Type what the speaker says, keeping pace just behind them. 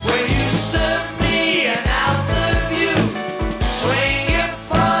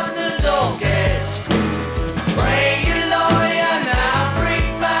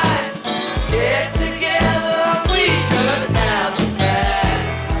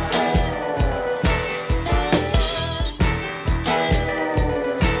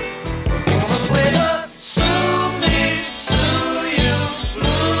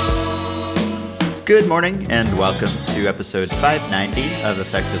Good morning and welcome to episode 590 of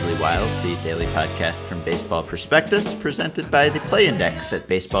Effectively Wild, the daily podcast from Baseball Prospectus, presented by the Play Index at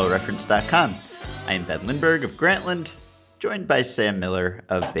baseballreference.com. I am Ben Lindbergh of Grantland, joined by Sam Miller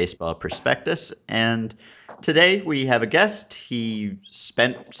of Baseball Prospectus, and today we have a guest. He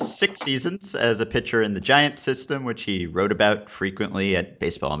spent 6 seasons as a pitcher in the Giants system, which he wrote about frequently at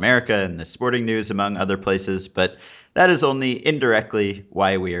Baseball America and the Sporting News, among other places, but that is only indirectly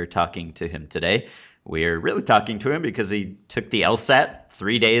why we are talking to him today. We're really talking to him because he took the LSAT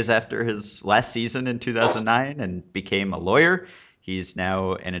 3 days after his last season in 2009 and became a lawyer. He's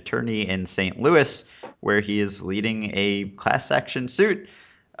now an attorney in St. Louis, where he is leading a class action suit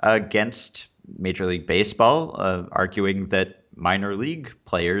against Major League Baseball, arguing that minor league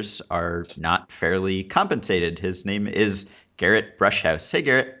players are not fairly compensated. His name is Garrett Brushhouse. Hey,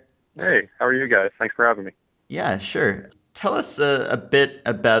 Garrett. Hey, how are you guys? Thanks for having me. Yeah, sure. Tell us a bit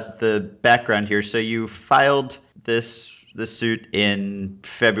about the background here. So you filed the suit in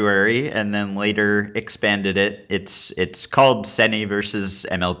February and then later expanded it. It's called Senni versus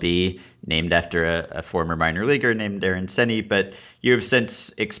MLB, named after a former minor leaguer named Aaron Senni, but you have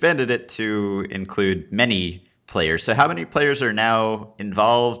since expanded it to include many players. So how many players are now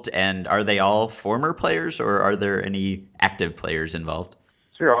involved, and are they all former players, or are there any active players involved?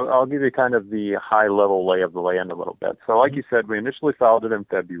 Sure, I'll give you kind of the high level lay of the land a little bit. So, like you said, we initially filed it in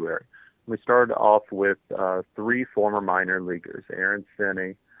February. We started off with three former minor leaguers: Aaron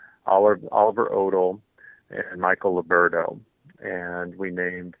Senni, Oliver Odell, and Michael Liberto. And we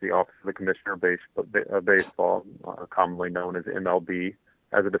named the Office of the Commissioner of Baseball, commonly known as MLB,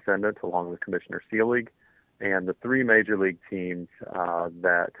 as a defendant, along with Commissioner Seelig, and the three major league teams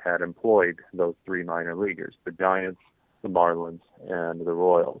that had employed those three minor leaguers: the Giants, the Marlins, and the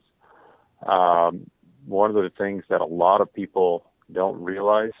Royals. One of the things that a lot of people don't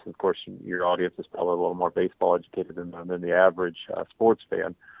realize, of course, your audience is probably a little more baseball educated than the average sports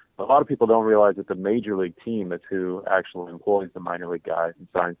fan. But a lot of people don't realize that the major league team is who actually employs the minor league guys and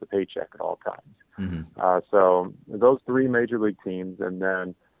signs the paycheck at all times. Mm-hmm. So those three major league teams, and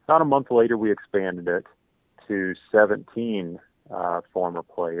then about a month later, we expanded it to 17 former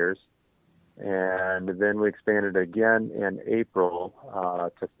players. And then we expanded again in April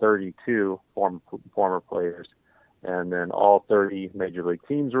to 32 former players. And then all 30 major league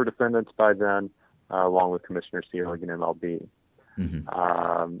teams were defendants by then, along with Commissioner Seelig and MLB.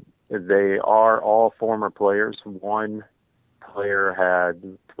 Mm-hmm. They are all former players. One player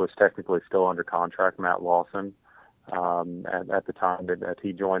was technically still under contract, Matt Lawson, at the time that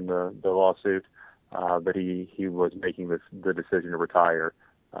he joined the lawsuit, but he was making the decision to retire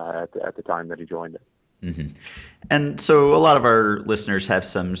at the time that he joined it. Mm-hmm. And so a lot of our listeners have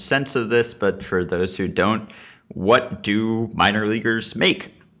some sense of this, but for those who don't, what do minor leaguers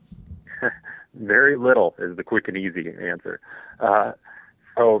make? Very little is the quick and easy answer. Uh,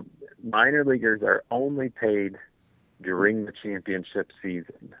 so minor leaguers are only paid during the championship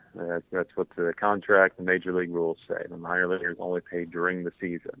season. That's what the contract, the major league rules say. The minor leaguers only paid during the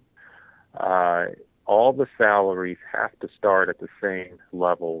season. Uh, all the salaries have to start at the same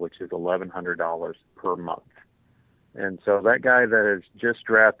level, which is $1,100 per month. And so that guy that is just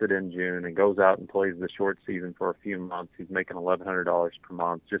drafted in June and goes out and plays the short season for a few months, he's making $1,100 per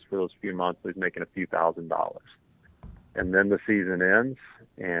month. Just for those few months, he's making a few $1,000s. And then the season ends,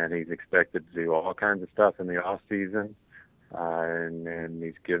 and he's expected to do all kinds of stuff in the off season. And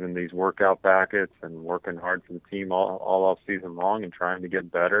he's given these workout packets and working hard for the team all off season long and trying to get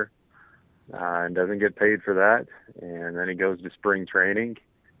better, and doesn't get paid for that. And then he goes to spring training,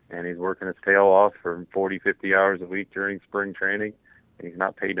 and he's working his tail off for 40, 50 hours a week during spring training, and he's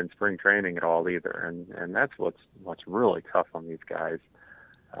not paid in spring training at all either. And that's what's really tough on these guys,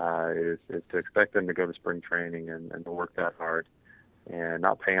 is to expect them to go to spring training and to work that hard and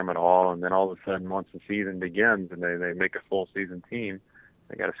not pay them at all. And then all of a sudden, once the season begins and they make a full season team,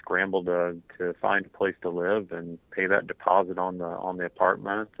 they got to scramble to find a place to live and pay that deposit on the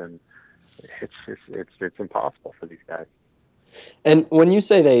apartment, and it's impossible for these guys. And when you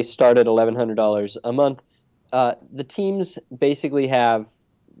say they start at $1,100 a month, the teams basically have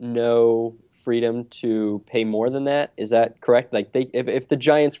no freedom to pay more than that. Is that correct? Like if the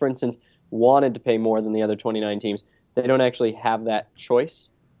Giants, for instance, wanted to pay more than the other 29 teams, they don't actually have that choice.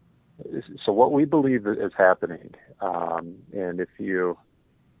 So what we believe is happening, and if you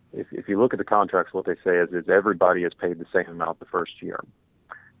look at the contracts, what they say is everybody is paid the same amount the first year.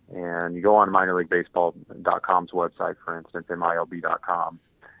 And you go on minorleaguebaseball.com's website, for instance, milb.com,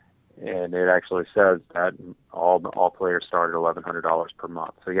 and it actually says that all players start at $1,100 per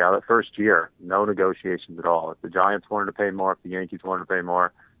month. So yeah, the first year, no negotiations at all. If the Giants wanted to pay more, if the Yankees wanted to pay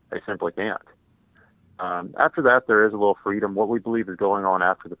more, they simply can't. After that, there is a little freedom. What we believe is going on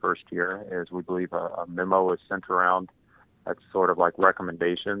after the first year is we believe a memo is sent around that's sort of like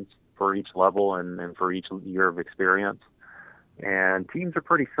recommendations for each level and for each year of experience. And teams are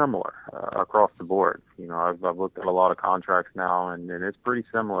pretty similar across the board. I've looked at a lot of contracts now, and it's pretty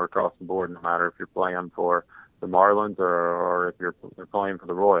similar across the board, no matter if you're playing for the Marlins or if you're playing for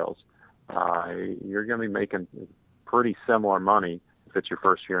the Royals. You're going to be making pretty similar money if it's your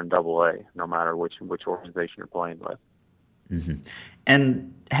first year in Double A, no matter which organization you're playing with. Mm-hmm.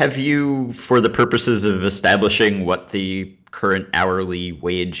 And have you, for the purposes of establishing what the current hourly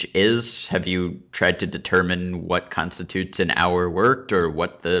wage is, have you tried to determine what constitutes an hour worked or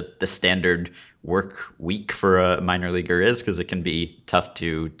what the standard work week for a minor leaguer is? Because it can be tough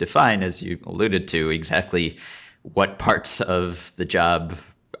to define, as you alluded to, exactly what parts of the job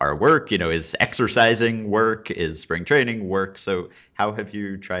are work. Is exercising work? Is spring training work? So how have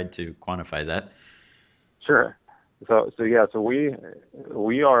you tried to quantify that? Sure. So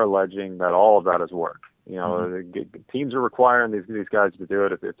we are alleging that all of that is work. The teams are requiring these guys to do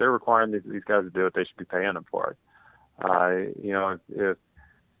it. If they're requiring these guys to do it, they should be paying them for it.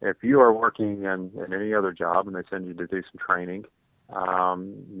 If you are working in any other job and they send you to do some training,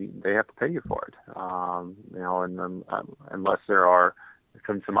 they have to pay you for it. And unless there are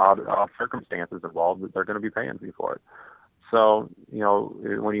some odd circumstances involved, they're going to be paying you for it. So,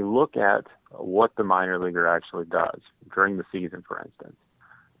 when you look at what the minor leaguer actually does during the season, for instance,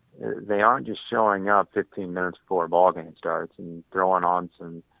 they aren't just showing up 15 minutes before a ball game starts and throwing on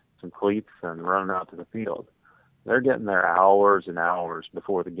some cleats and running out to the field. They're getting there hours and hours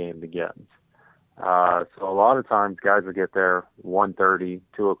before the game begins. So a lot of times guys will get there 1:30,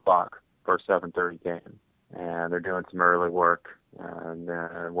 2 o'clock for a 7:30 game, and they're doing some early work and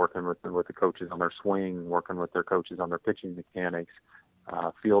working with the coaches on their swing, working with their coaches on their pitching mechanics,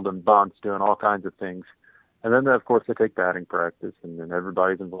 fielding bunts, doing all kinds of things. And then, of course, they take batting practice, and then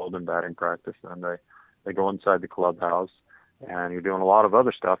everybody's involved in batting practice. And they go inside the clubhouse, and you're doing a lot of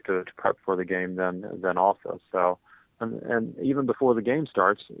other stuff to prep for the game then also. So, and even before the game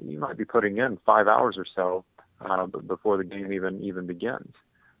starts, you might be putting in 5 hours or so before the game even begins.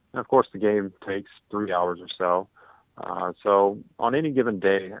 And of course, the game takes 3 hours or so. So on any given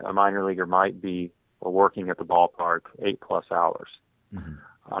day, a minor leaguer might be working at the ballpark 8+ hours.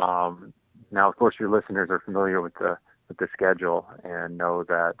 Mm-hmm. Now, of course, your listeners are familiar with the schedule and know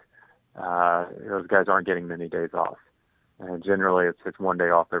that those guys aren't getting many days off. And generally, it's 1 day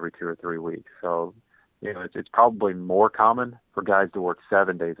off every 2 or 3 weeks. So, it's probably more common for guys to work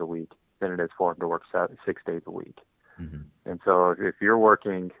 7 days a week than it is for them to work 6 days a week. Mm-hmm. And so if you're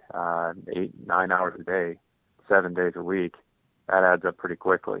working 8-9 hours a day, 7 days a week, that adds up pretty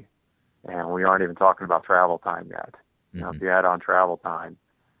quickly. And we aren't even talking about travel time yet. Mm-hmm. If you add on travel time,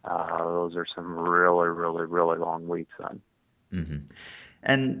 those are some really, really, really long weeks then. Mm-hmm.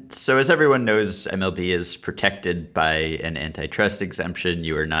 And so, as everyone knows, MLB is protected by an antitrust exemption.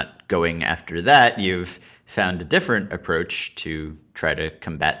 You are not going after that. You've found a different approach to try to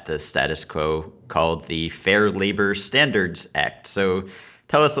combat the status quo called the Fair Labor Standards Act. So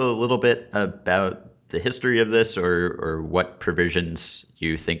tell us a little bit about the history of this or what provisions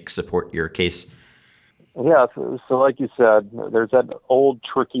you think support your case. Yeah, so like you said, there's that old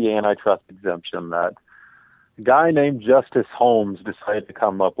tricky antitrust exemption that a guy named Justice Holmes decided to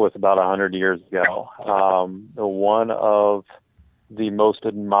come up with about 100 years ago. One of the most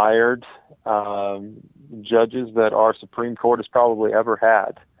admired judges that our Supreme Court has probably ever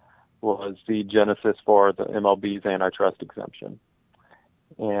had was the genesis for the MLB's antitrust exemption.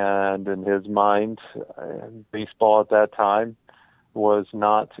 And in his mind, baseball at that time was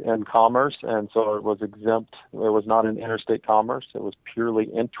not in commerce, and so it was exempt. It was not in interstate commerce. It was purely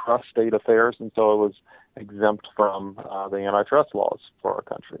intrastate affairs, and so it was exempt from the antitrust laws for our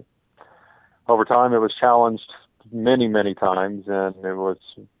country. Over time, it was challenged many, many times, and it was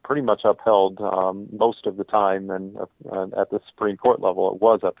pretty much upheld most of the time, and at the Supreme Court level, it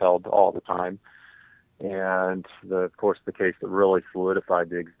was upheld all the time. And of course, the case that really solidified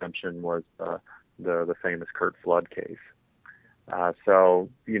the exemption was the famous Curt Flood case. So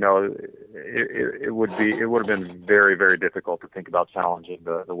it would have been very, very difficult to think about challenging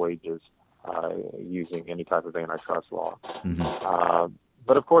the wages using any type of antitrust law. Mm-hmm.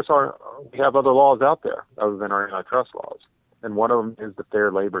 But of course, we have other laws out there other than our antitrust laws, and one of them is the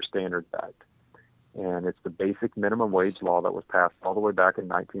Fair Labor Standards Act, and it's the basic minimum wage law that was passed all the way back in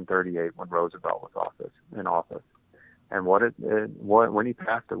 1938 when Roosevelt was in office. And when he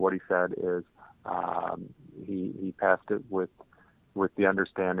passed it, what he said is he passed it with the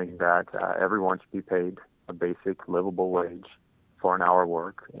understanding that everyone should be paid a basic livable wage for an hour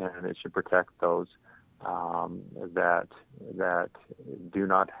work, and it should protect those that do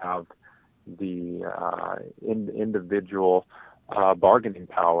not have the individual bargaining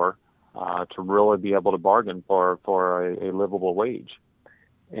power to really be able to bargain for a livable wage.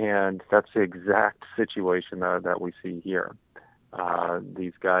 And that's the exact situation that we see here.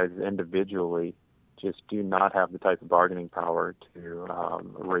 These guys individually just do not have the type of bargaining power to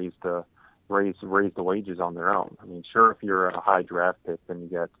raise the wages on their own. I mean, sure, if you're a high draft pick, then you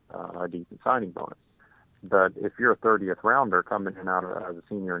get a decent signing bonus. But if you're a 30th rounder coming in out as a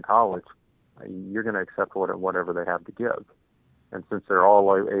senior in college, you're going to accept whatever they have to give. And since they're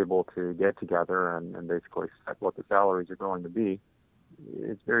all able to get together and basically set what the salaries are going to be,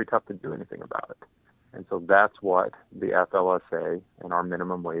 it's very tough to do anything about it. And so that's what the FLSA and our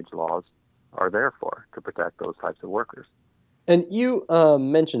minimum wage laws are there for, to protect those types of workers. And you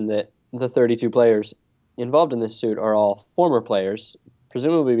mentioned that the 32 players involved in this suit are all former players,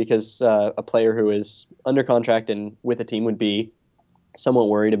 presumably because a player who is under contract and with a team would be somewhat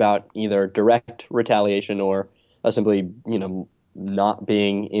worried about either direct retaliation or simply, not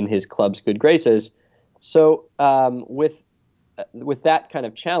being in his club's good graces. So with that kind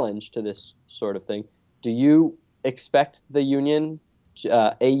of challenge to this sort of thing, do you expect a union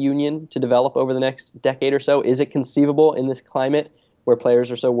to develop over the next decade or so? Is it conceivable in this climate where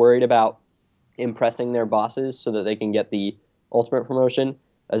players are so worried about impressing their bosses so that they can get the ultimate promotion?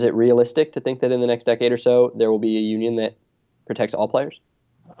 Is it realistic to think that in the next decade or so there will be a union that protects all players?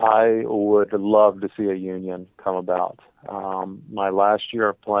 I would love to see a union come about. My last year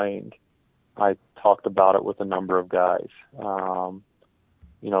of playing, I talked about it with a number of guys.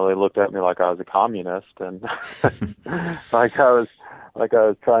 They looked at me like I was a communist and like I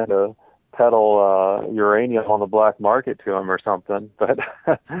was trying to peddle uranium on the black market to them or something. But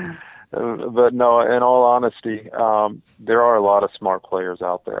but no, in all honesty, there are a lot of smart players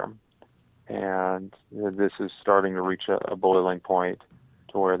out there, and this is starting to reach a boiling point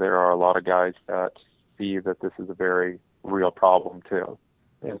to where there are a lot of guys that see that this is a very real problem too.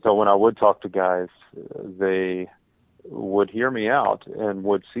 And so when I would talk to guys, they would hear me out and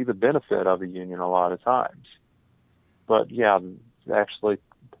would see the benefit of a union a lot of times. But yeah, actually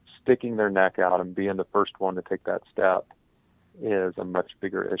sticking their neck out and being the first one to take that step is a much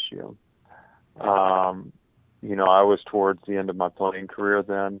bigger issue. I was towards the end of my playing career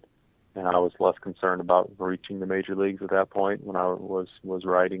then, and I was less concerned about reaching the major leagues at that point when I was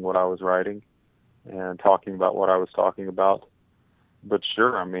writing what I was writing and talking about what I was talking about. But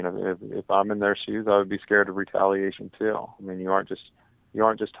sure, I mean, if I'm in their shoes, I would be scared of retaliation too. I mean, you aren't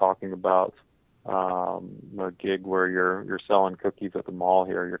just talking about a gig where you're selling cookies at the mall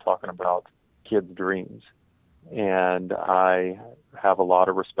here. You're talking about kids' dreams, and I have a lot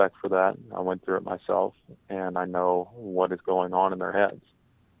of respect for that. I went through it myself, and I know what is going on in their heads.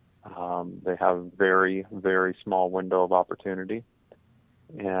 They have very, very small window of opportunity,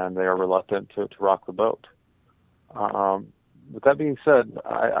 and they are reluctant to rock the boat. With that being said,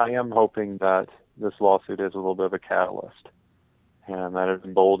 I am hoping that this lawsuit is a little bit of a catalyst, and that it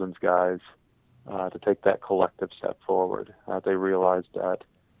emboldens guys to take that collective step forward. They realize that,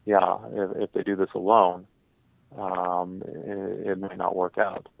 if they do this alone, it may not work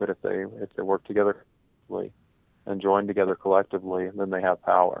out. But if they work together and join together collectively, then they have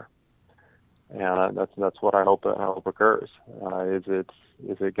power. And that's what I hope occurs. Is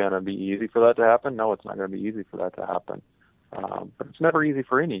it going to be easy for that to happen? No, it's not going to be easy for that to happen. But it's never easy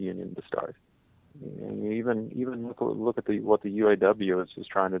for any union to start. Even look at what the UAW is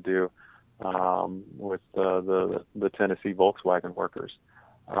trying to do with the Tennessee Volkswagen workers.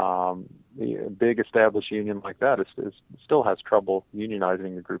 The big established union like that still has trouble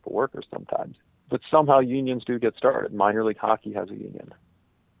unionizing a group of workers sometimes. But somehow unions do get started. Minor league hockey has a union.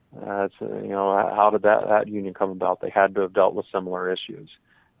 How did that union come about? They had to have dealt with similar issues.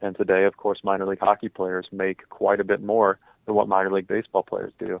 And today, of course, minor league hockey players make quite a bit more than what minor league baseball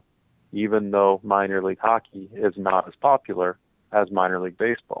players do, even though minor league hockey is not as popular as minor league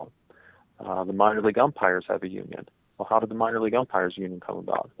baseball. The minor league umpires have a union. Well, how did the minor league umpires union come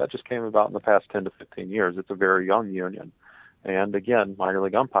about? That just came about in the past 10 to 15 years. It's a very young union. And again, minor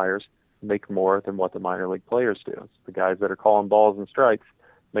league umpires make more than what the minor league players do. It's the guys that are calling balls and strikes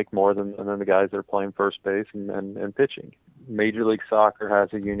make more than the guys that are playing first base and pitching. Major League Soccer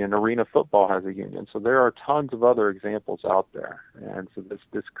has a union. Arena football has a union. So there are tons of other examples out there. And so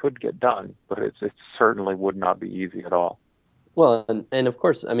this could get done, but it certainly would not be easy at all. Well, and of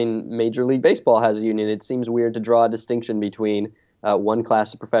course, I mean, Major League Baseball has a union. It seems weird to draw a distinction between one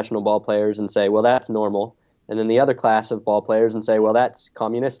class of professional ball players and say, well, that's normal, and then the other class of ball players and say, well, that's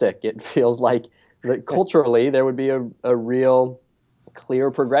communistic. It feels like that culturally there would be a real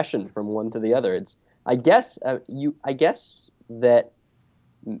clear progression from one to the other. I guess I guess that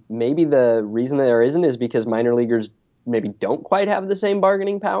maybe the reason that there isn't is because minor leaguers maybe don't quite have the same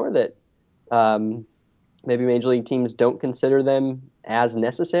bargaining power that maybe major league teams don't consider them as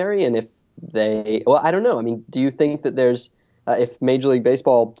necessary. And if well, I don't know. I mean, do you think that if Major League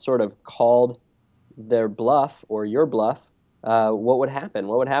Baseball sort of called their bluff or your bluff, what would happen?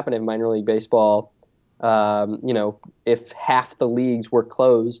 What would happen if minor league baseball, if half the leagues were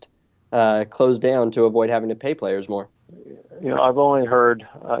closed down to avoid having to pay players more? I've only heard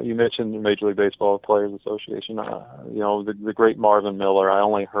you mentioned the Major League Baseball Players Association. The great Marvin Miller. I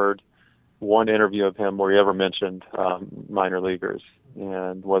only heard one interview of him where he ever mentioned minor leaguers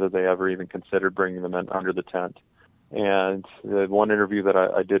and whether they ever even considered bringing them in under the tent. And the one interview that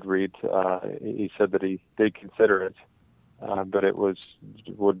I did read, he said that he did consider it, but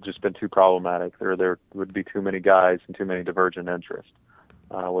would just been too problematic. There would be too many guys and too many divergent interests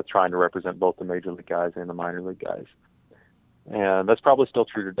with trying to represent both the major league guys and the minor league guys. And that's probably still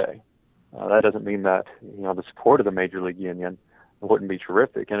true today. That doesn't mean that the support of the major league union wouldn't be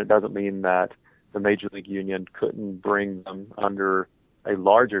terrific, and it doesn't mean that the major league union couldn't bring them under a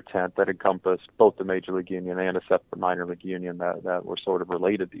larger tent that encompassed both the major league union and a separate minor league union that were sort of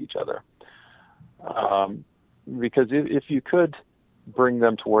related to each other. Because if you could bring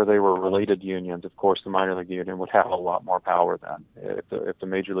them to where they were related unions, of course the minor league union would have a lot more power then. If the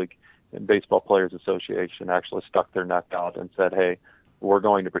Major League Baseball Players Association actually stuck their neck out and said, hey, we're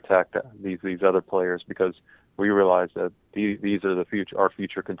going to protect these other players because we realize that these are our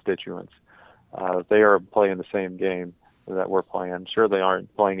future constituents. They are playing the same game that we're playing. Sure, they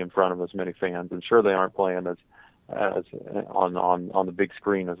aren't playing in front of as many fans, and sure they aren't playing as on the big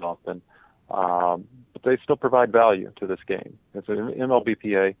screen as often. But they still provide value to this game. If the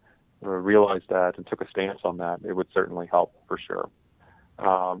MLBPA realized that and took a stance on that, it would certainly help for sure.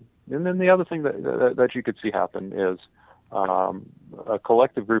 And then the other thing that you could see happen is a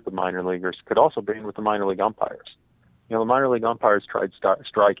collective group of minor leaguers could also be in with the minor league umpires. The minor league umpires tried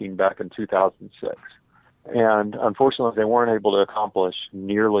striking back in 2006. And unfortunately, they weren't able to accomplish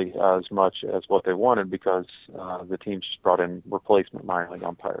nearly as much as what they wanted because the teams just brought in replacement minor league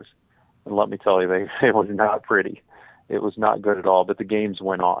umpires. And let me tell you, it was not pretty. It was not good at all, but the games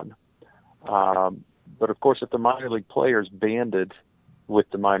went on. But of course, if the minor league players banded with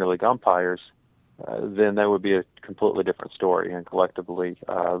the minor league umpires, then that would be a completely different story. And collectively,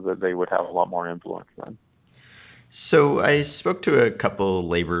 they would have a lot more influence then. So I spoke to a couple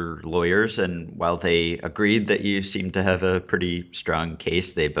labor lawyers, and while they agreed that you seem to have a pretty strong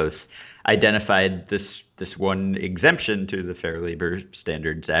case, they both identified this one exemption to the Fair Labor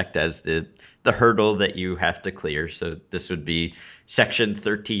Standards Act as the hurdle that you have to clear. So this would be Section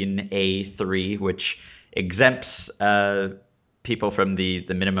 13A3, which exempts people from the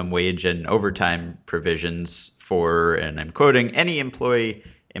minimum wage and overtime provisions for, and I'm quoting, any employee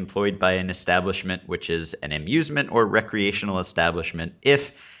employed by an establishment which is an amusement or recreational establishment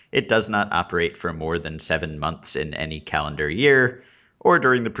if it does not operate for more than 7 months in any calendar year, or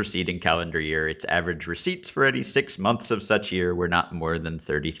during the preceding calendar year, its average receipts for any 6 months of such year were not more than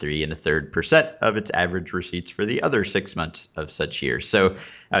 33.33% of its average receipts for the other 6 months of such year. So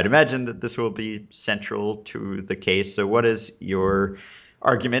I would imagine that this will be central to the case. So what is your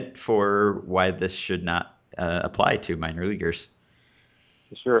argument for why this should not apply to minor leaguers?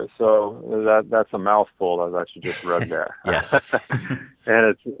 Sure. So that's a mouthful that you just read there. Yes.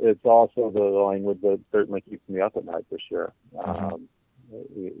 And it's also the language that certainly keeps me up at night for sure. Mm-hmm.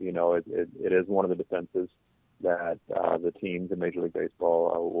 It is one of the defenses that the teams in Major League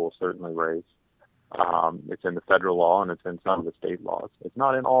Baseball will certainly raise. It's in the federal law and it's in some of the state laws. It's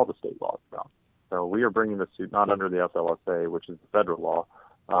not in all the state laws, though. So we are bringing this suit not under the FLSA, which is the federal law,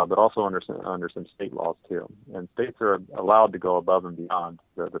 but also under some state laws too. And states are allowed to go above and beyond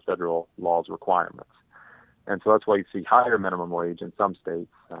the federal law's requirements. And so that's why you see higher minimum wage in some states.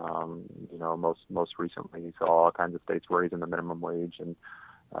 Most recently you saw all kinds of states raising the minimum wage, and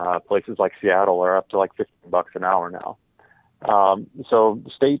places like Seattle are up to like $15 an hour now. So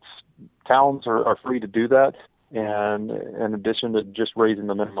states, towns are free to do that. And in addition to just raising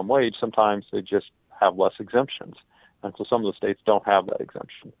the minimum wage, sometimes they just have less exemptions. And so some of the states don't have that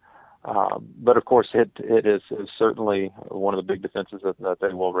exemption. But of course, it is certainly one of the big defenses that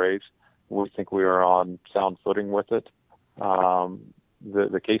they will raise. We think we are on sound footing with it.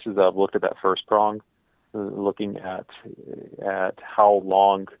 The cases that I've looked at that first prong, looking at how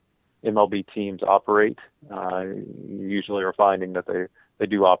long MLB teams operate, usually are finding that they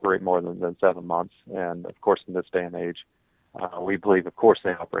do operate more than 7 months. And of course, in this day and age, we believe, of course,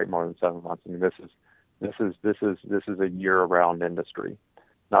 they operate more than 7 months. I mean, this is a year-round industry.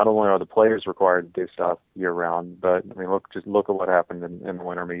 not only are the players required to do stuff year round, but I mean, look at what happened in the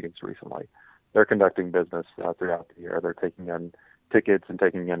winter meetings recently. They're conducting business throughout the year. They're taking in tickets and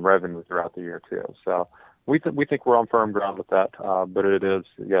taking in revenue throughout the year too. So we think we're on firm ground with that. But it is,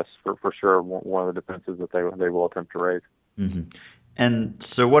 yes, for sure, one of the defenses that they will attempt to raise. Mm-hmm. And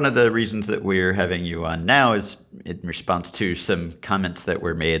so one of the reasons that we're having you on now is in response to some comments that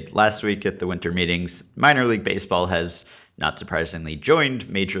were made last week at the winter meetings. Minor League Baseball has, not surprisingly, joined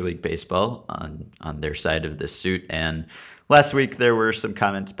Major League Baseball on their side of this suit. And last week there were some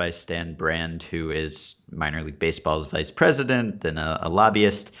comments by Stan Brand, who is Minor League Baseball's vice president and a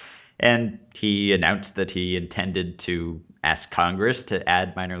lobbyist. And he announced that he intended to ask Congress to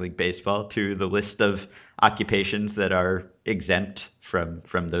add Minor League Baseball to the list of occupations that are exempt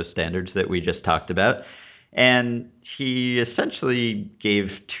from those standards that we just talked about. And he essentially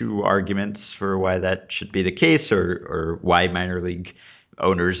gave two arguments for why that should be the case, or why minor league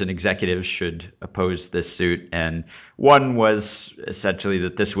owners and executives should oppose this suit. And one was essentially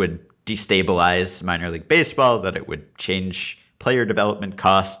that this would destabilize minor league baseball, that it would change player development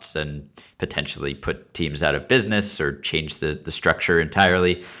costs and potentially put teams out of business or change the structure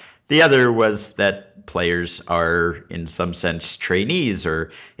entirely. The other was that players are, in some sense, trainees,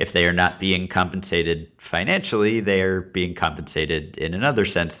 or if they are not being compensated financially, they are being compensated in another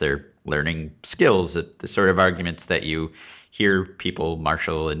sense. They're learning skills, the sort of arguments that you hear people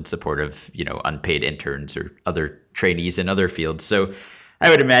marshal in support of, unpaid interns or other trainees in other fields. So I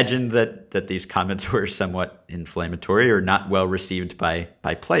would imagine that these comments were somewhat inflammatory or not well received by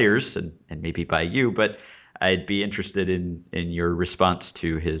players and maybe by you, but I'd be interested in your response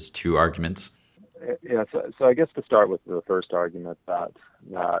to his two arguments. Yeah, so I guess to start with the first argument that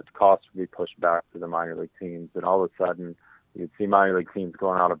costs would be pushed back to the minor league teams, and all of a sudden you'd see minor league teams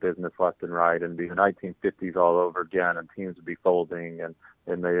going out of business left and right, and be the 1950s all over again, and teams would be folding, and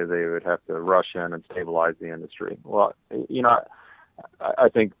they would have to rush in and stabilize the industry. Well, I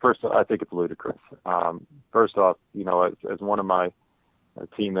think it's ludicrous. First off, as one of my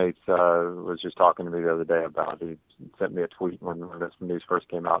teammates was just talking to me the other day about it. He sent me a tweet when this news first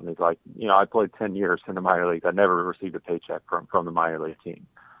came out, and he's like, I played 10 years in the minor leagues. I never received a paycheck from the minor league team.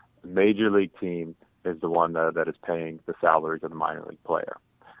 The major league team is the one that is paying the salaries of the minor league player.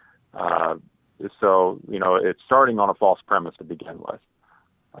 So it's starting on a false premise to begin with.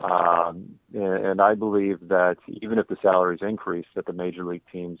 And I believe that even if the salaries increase, that the major league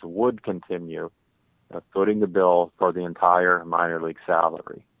teams would continue footing the bill for the entire minor league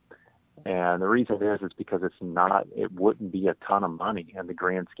salary. And the reason is because it wouldn't be a ton of money in the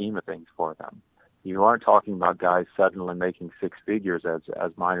grand scheme of things for them. You aren't talking about guys suddenly making six figures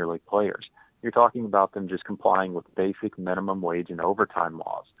as minor league players. You're talking about them just complying with basic minimum wage and overtime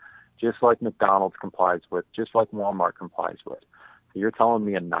laws, just like McDonald's complies with, just like Walmart complies with. So you're telling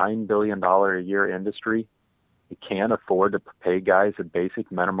me a $9 billion a year industry, you can't afford to pay guys a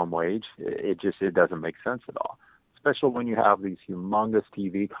basic minimum wage? It doesn't make sense at all, especially when you have these humongous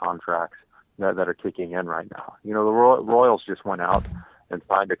TV contracts that are kicking in right now. The Royals just went out and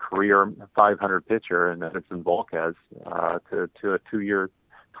signed a career 500 pitcher, and it's in Volquez to a 2-year,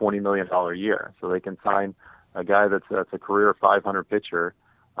 $20 million a year. So they can sign a guy that's a career 500 pitcher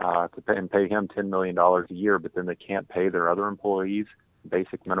to pay him $10 million a year, but then they can't pay their other employees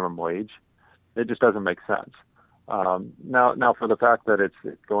basic minimum wage. It just doesn't make sense. Now for the fact that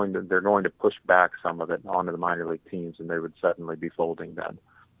they're going to push back some of it onto the minor league teams, and they would suddenly be folding then.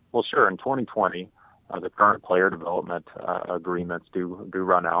 Well, sure, in 2020, the current player development agreements do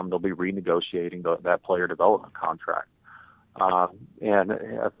run out, and they'll be renegotiating that player development contract. And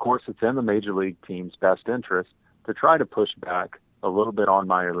of course, it's in the major league team's best interest to try to push back a little bit on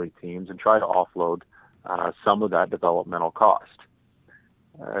minor league teams and try to offload some of that developmental cost.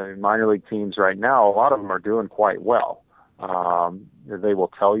 Minor league teams right now, a lot of them are doing quite well. They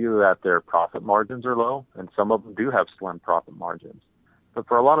will tell you that their profit margins are low, and some of them do have slim profit margins. But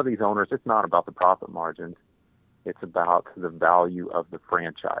for a lot of these owners, it's not about the profit margins. It's about the value of the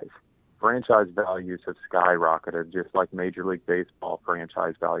franchise. Franchise values have skyrocketed, just like Major League Baseball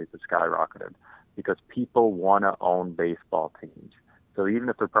franchise values have skyrocketed, because people want to own baseball teams. So even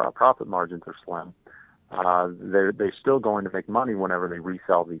if their profit margins are slim, they're still going to make money whenever they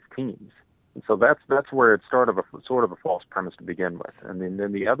resell these teams. And so that's where it's sort of a false premise to begin with. And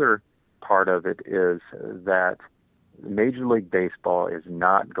then the other part of it is that Major League Baseball is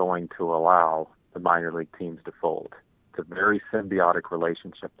not going to allow the minor league teams to fold. It's a very symbiotic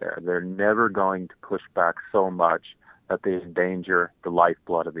relationship there. They're never going to push back so much that they endanger the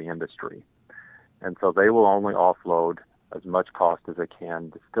lifeblood of the industry. And so they will only offload as much cost as they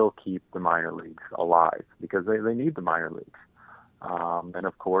can to still keep the minor leagues alive, because they need the minor leagues. And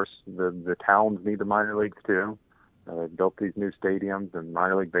of course, the towns need the minor leagues too. They built these new stadiums, and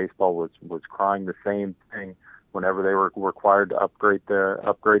minor league baseball was crying the same thing whenever they were required to upgrade their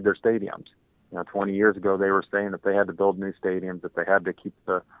stadiums. 20 years ago, they were saying that they had to build new stadiums, that they had to keep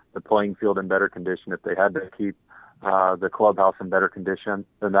the playing field in better condition, if they had to keep the clubhouse in better condition,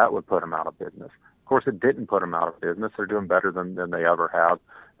 then that would put them out of business. Of course, it didn't put them out of business. They're doing better than they ever have.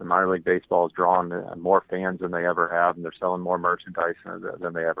 The minor league baseball has drawn more fans than they ever have, and they're selling more merchandise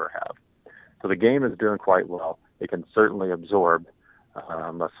than they ever have. So the game is doing quite well. It can certainly absorb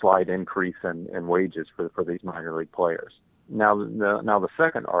a slight increase in wages for these minor league players. Now the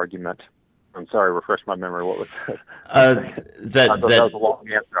second argument. I'm sorry, refresh my memory. What was that? That was a long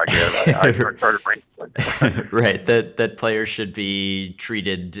answer, I guess. I started brainstorming. Right, that players should be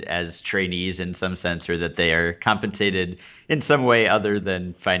treated as trainees in some sense, or that they are compensated in some way other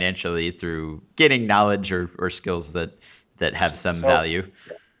than financially through gaining knowledge or skills that have some value.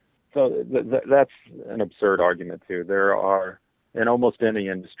 So that's an absurd argument too. There are, in almost any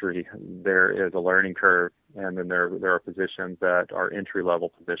industry, there is a learning curve, and then there are positions that are entry level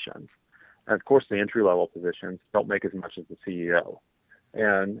positions. And of course, the entry-level positions don't make as much as the CEO.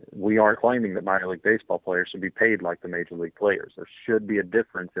 And we aren't claiming that minor league baseball players should be paid like the major league players. There should be a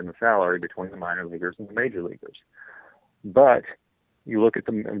difference in the salary between the minor leaguers and the major leaguers. But you look at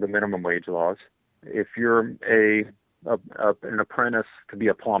the minimum wage laws. If you're an apprentice to be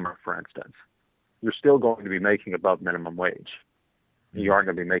a plumber, for instance, you're still going to be making above minimum wage. You aren't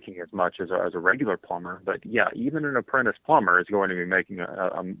going to be making as much as a regular plumber, but yeah, even an apprentice plumber is going to be making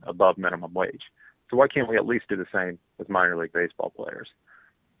above minimum wage. So why can't we at least do the same with minor league baseball players?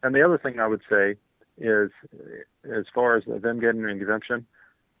 And the other thing I would say is, as far as them getting an exemption,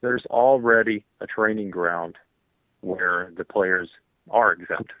 there's already a training ground where the players are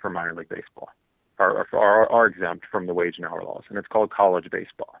exempt from minor league baseball, are exempt from the wage and hour laws, and it's called college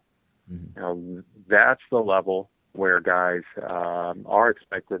baseball. Mm-hmm. That's the level where guys are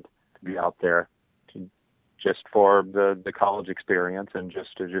expected to be out there just for the college experience, and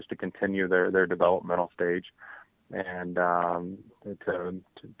just to continue their developmental stage, and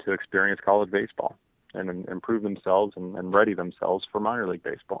to experience college baseball and improve themselves and ready themselves for minor league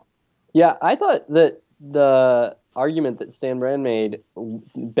baseball. Yeah, I thought that the argument that Stan Brand made,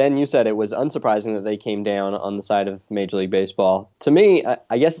 Ben, you said it was unsurprising that they came down on the side of Major League Baseball. To me,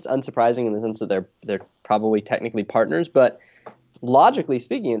 I guess it's unsurprising in the sense that they're probably technically partners, but logically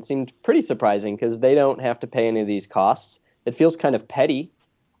speaking, it seemed pretty surprising because they don't have to pay any of these costs. It feels kind of petty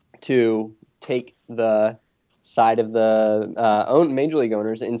to take the side of the own Major League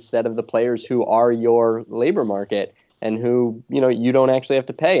owners instead of the players who are your labor market and who you don't actually have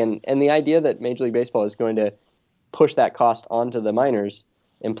to pay. And the idea that Major League Baseball is going to push that cost onto the minors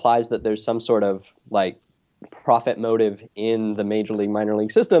implies that there's some sort of profit motive in the major league minor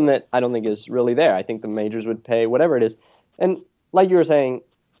league system that I don't think is really there. I think the majors would pay whatever it is. And like you were saying,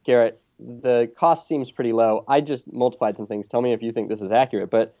 Garrett, the cost seems pretty low. I just multiplied some things. Tell me if you think this is accurate,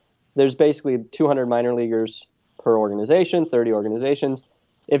 but there's basically 200 minor leaguers per organization, 30 organizations.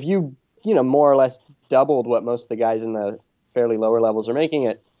 If you more or less doubled what most of the guys in the fairly lower levels are making,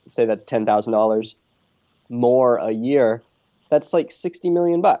 it say that's $10,000 more a year, that's like $60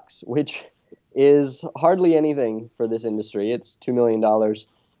 million, which is hardly anything for this industry. It's $2 million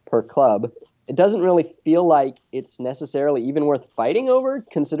per club. It doesn't really feel like it's necessarily even worth fighting over,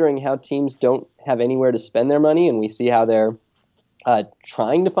 considering how teams don't have anywhere to spend their money, and we see how they're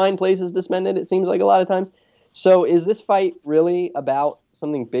trying to find places to spend it, it seems like a lot of times. So is this fight really about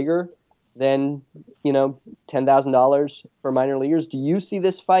something bigger than, $10,000 for minor leaguers? Do you see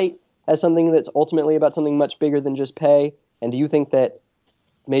this fight as something that's ultimately about something much bigger than just pay? And do you think that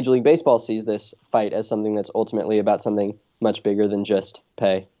Major League Baseball sees this fight as something that's ultimately about something much bigger than just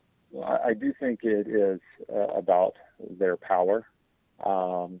pay? Well, I do think it is about their power.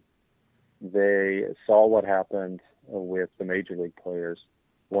 They saw what happened with the Major League players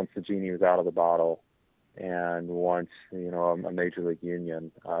once the genie was out of the bottle, and once a Major League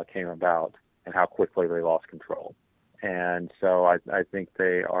union came about, and how quickly they lost control. And so I think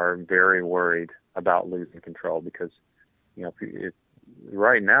they are very worried about losing control, because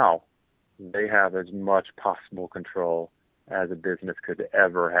right now they have as much possible control as a business could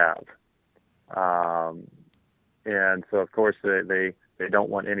ever have. And so, of course, they don't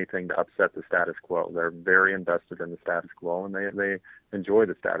want anything to upset the status quo. They're very invested in the status quo, and they enjoy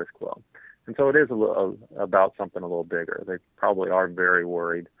the status quo. And so it is about something a little bigger. They probably are very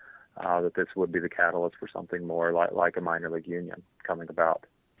worried that this would be the catalyst for something more like a minor league union coming about.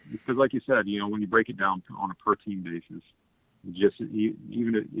 Because, like you said, when you break it down on a per team basis,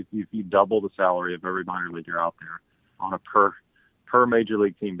 even if you double the salary of every minor leaguer out there on a per per major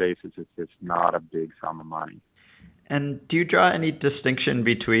league team basis, it's not a big sum of money. And do you draw any distinction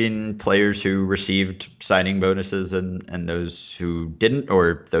between players who received signing bonuses and those who didn't,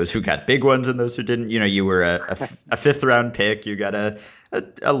 or those who got big ones and those who didn't? You were a fifth round pick. You got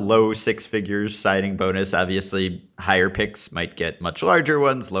a low six figures signing bonus. Obviously, higher picks might get much larger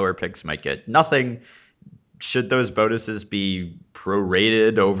ones. Lower picks might get nothing. Should those bonuses be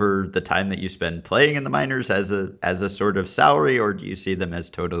prorated over the time that you spend playing in the minors as a sort of salary, or do you see them as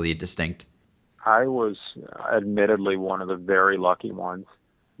totally distinct? I was admittedly one of the very lucky ones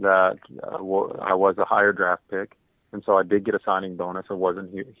that I was a higher draft pick, and so I did get a signing bonus. It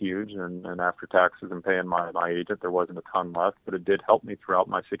wasn't huge, and after taxes and paying my agent, there wasn't a ton left, but it did help me throughout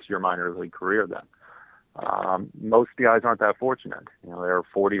my 6-year minor league career then. Most guys aren't that fortunate. There are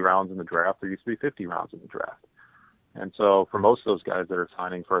 40 rounds in the draft. There used to be 50 rounds in the draft. And so for most of those guys that are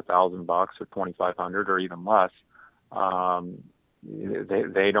signing for $1,000 or $2,500 or even less,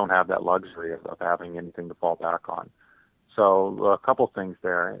 they don't have that luxury of having anything to fall back on. So a couple things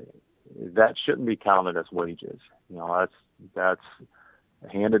there. That shouldn't be counted as wages. That's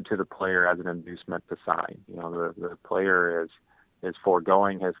handed to the player as an inducement to sign. The player is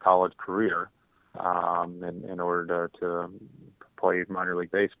foregoing his college career in order to play minor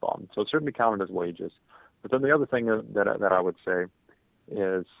league baseball. So it shouldn't be counted as wages. But then the other thing that I would say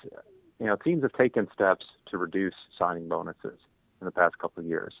is, teams have taken steps to reduce signing bonuses in the past couple of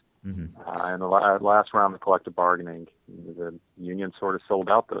years. Mm-hmm. In the last round of collective bargaining, the union sort of sold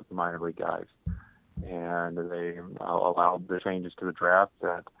out the minor league guys, and they allowed the changes to the draft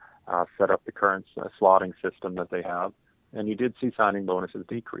that set up the current slotting system that they have. And you did see signing bonuses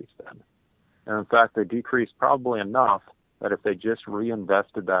decrease then. And in fact, they decreased probably enough that if they just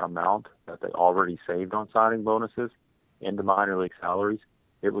reinvested that amount that they already saved on signing bonuses into minor league salaries,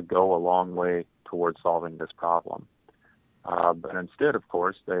 it would go a long way towards solving this problem. But instead, of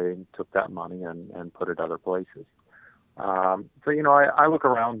course, they took that money and put it other places. I look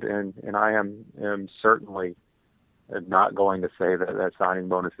around and I am certainly not going to say that signing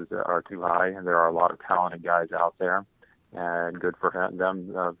bonuses are too high, and there are a lot of talented guys out there, and good for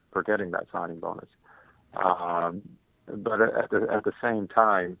them for getting that signing bonus. But at the same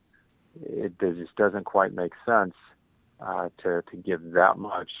time, it just doesn't quite make sense to give that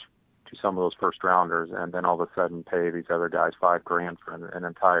much to some of those first rounders and then all of a sudden pay these other guys $5,000 for an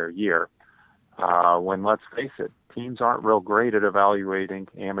entire year. When, let's face it, teams aren't real great at evaluating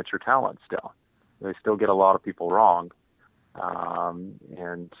amateur talent still. They still get a lot of people wrong.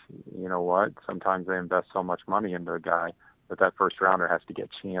 And you know what? Sometimes they invest so much money into a guy that first rounder has to get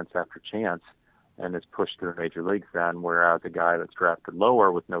chance after chance and is pushed to the major leagues then, whereas a guy that's drafted lower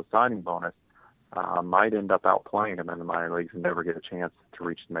with no signing bonus might end up outplaying him in the minor leagues and never get a chance to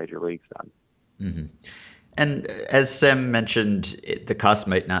reach the major leagues then. Mm-hmm. And as Sam mentioned, the cost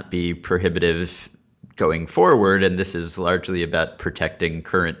might not be prohibitive going forward, and this is largely about protecting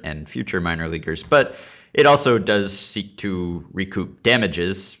current and future minor leaguers, but it also does seek to recoup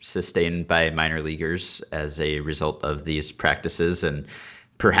damages sustained by minor leaguers as a result of these practices, and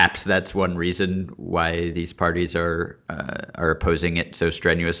perhaps that's one reason why these parties are opposing it so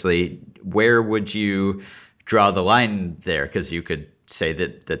strenuously. Where would you draw the line there? Because you could say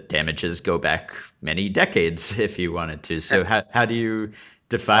that the damages go back many decades if you wanted to. So how do you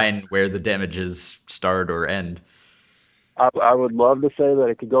define where the damages start or end? I would love to say that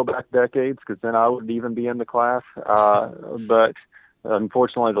it could go back decades, because then I wouldn't even be in the class. But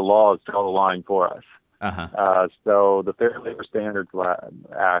unfortunately, the law has drawn the line for us. Uh-huh. So the Fair Labor Standards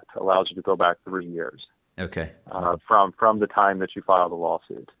Act allows you to go back 3 years. Okay. From the time that you file the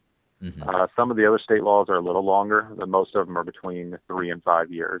lawsuit. Mm-hmm. Some of the other state laws are a little longer, but most of them are between 3 and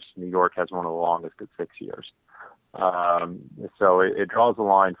 5 years. New York has one of the longest at 6 years. So it draws the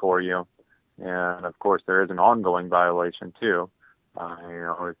line for you. And of course, there is an ongoing violation too.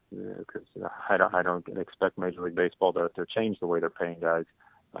 Because I don't expect Major League Baseball to change the way they're paying guys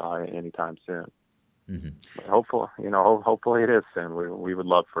anytime soon. Mm-hmm. Hopefully it is soon. We would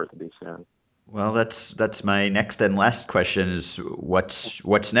love for it to be soon. Well, that's my next and last question is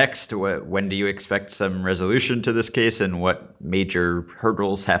what's next? When do you expect some resolution to this case, and what major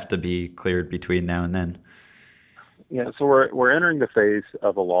hurdles have to be cleared between now and then? Yeah, so we're entering the phase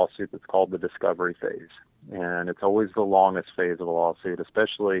of a lawsuit that's called the discovery phase, and it's always the longest phase of a lawsuit,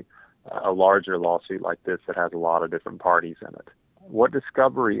 especially a larger lawsuit like this that has a lot of different parties in it. What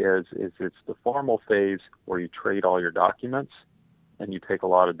discovery is it's the formal phase where you trade all your documents and you take a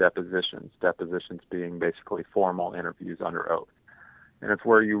lot of depositions being basically formal interviews under oath. And it's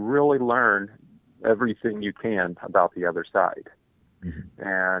where you really learn everything you can about the other side. Mm-hmm.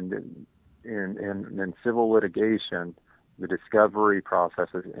 And in civil litigation, the discovery process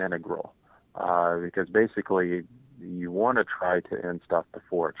is integral, because basically you want to try to end stuff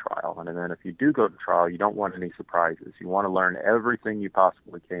before a trial. And then if you do go to trial, you don't want any surprises. You want to learn everything you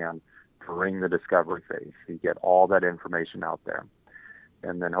possibly can during the discovery phase. You get all that information out there.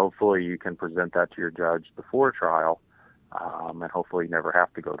 And then hopefully you can present that to your judge before trial, and hopefully you never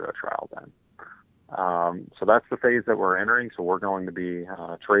have to go to a trial then. So that's the phase that we're entering. So we're going to be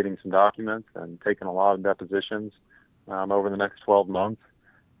trading some documents and taking a lot of depositions over the next 12 months.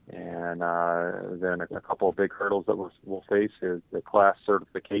 And then a couple of big hurdles that we'll face is the class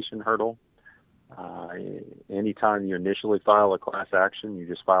certification hurdle. Anytime you initially file a class action, you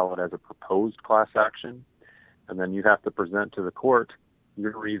just file it as a proposed class action. And then you have to present to the court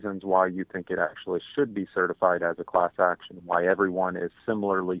your reasons why you think it actually should be certified as a class action, why everyone is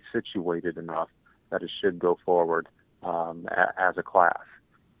similarly situated enough that it should go forward as a class.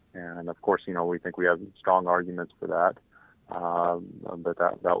 And of course, we think we have strong arguments for that. But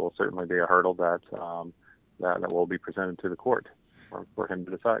that will certainly be a hurdle that will be presented to the court for him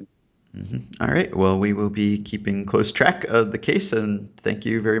to decide. Mm-hmm. All right. Well, we will be keeping close track of the case, and thank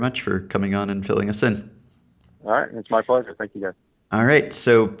you very much for coming on and filling us in. All right. It's my pleasure. Thank you, guys. All right.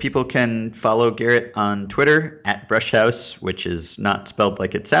 So people can follow Garrett on Twitter at Brushhouse, which is not spelled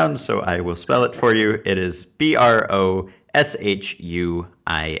like it sounds, so I will spell it for you. It is BROSHUIS.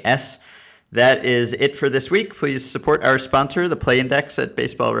 That is it for this week. Please support our sponsor, the Play Index, at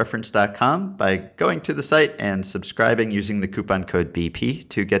baseballreference.com by going to the site and subscribing using the coupon code BP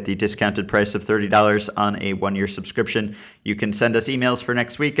to get the discounted price of $30 on a one-year subscription. You can send us emails for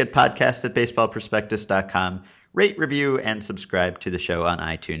next week at podcast@baseballprospectus.com. Rate, review, and subscribe to the show on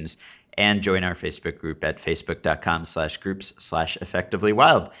iTunes. And join our Facebook group at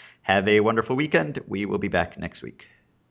facebook.com/groups/effectivelywild. Have a wonderful weekend. We will be back next week.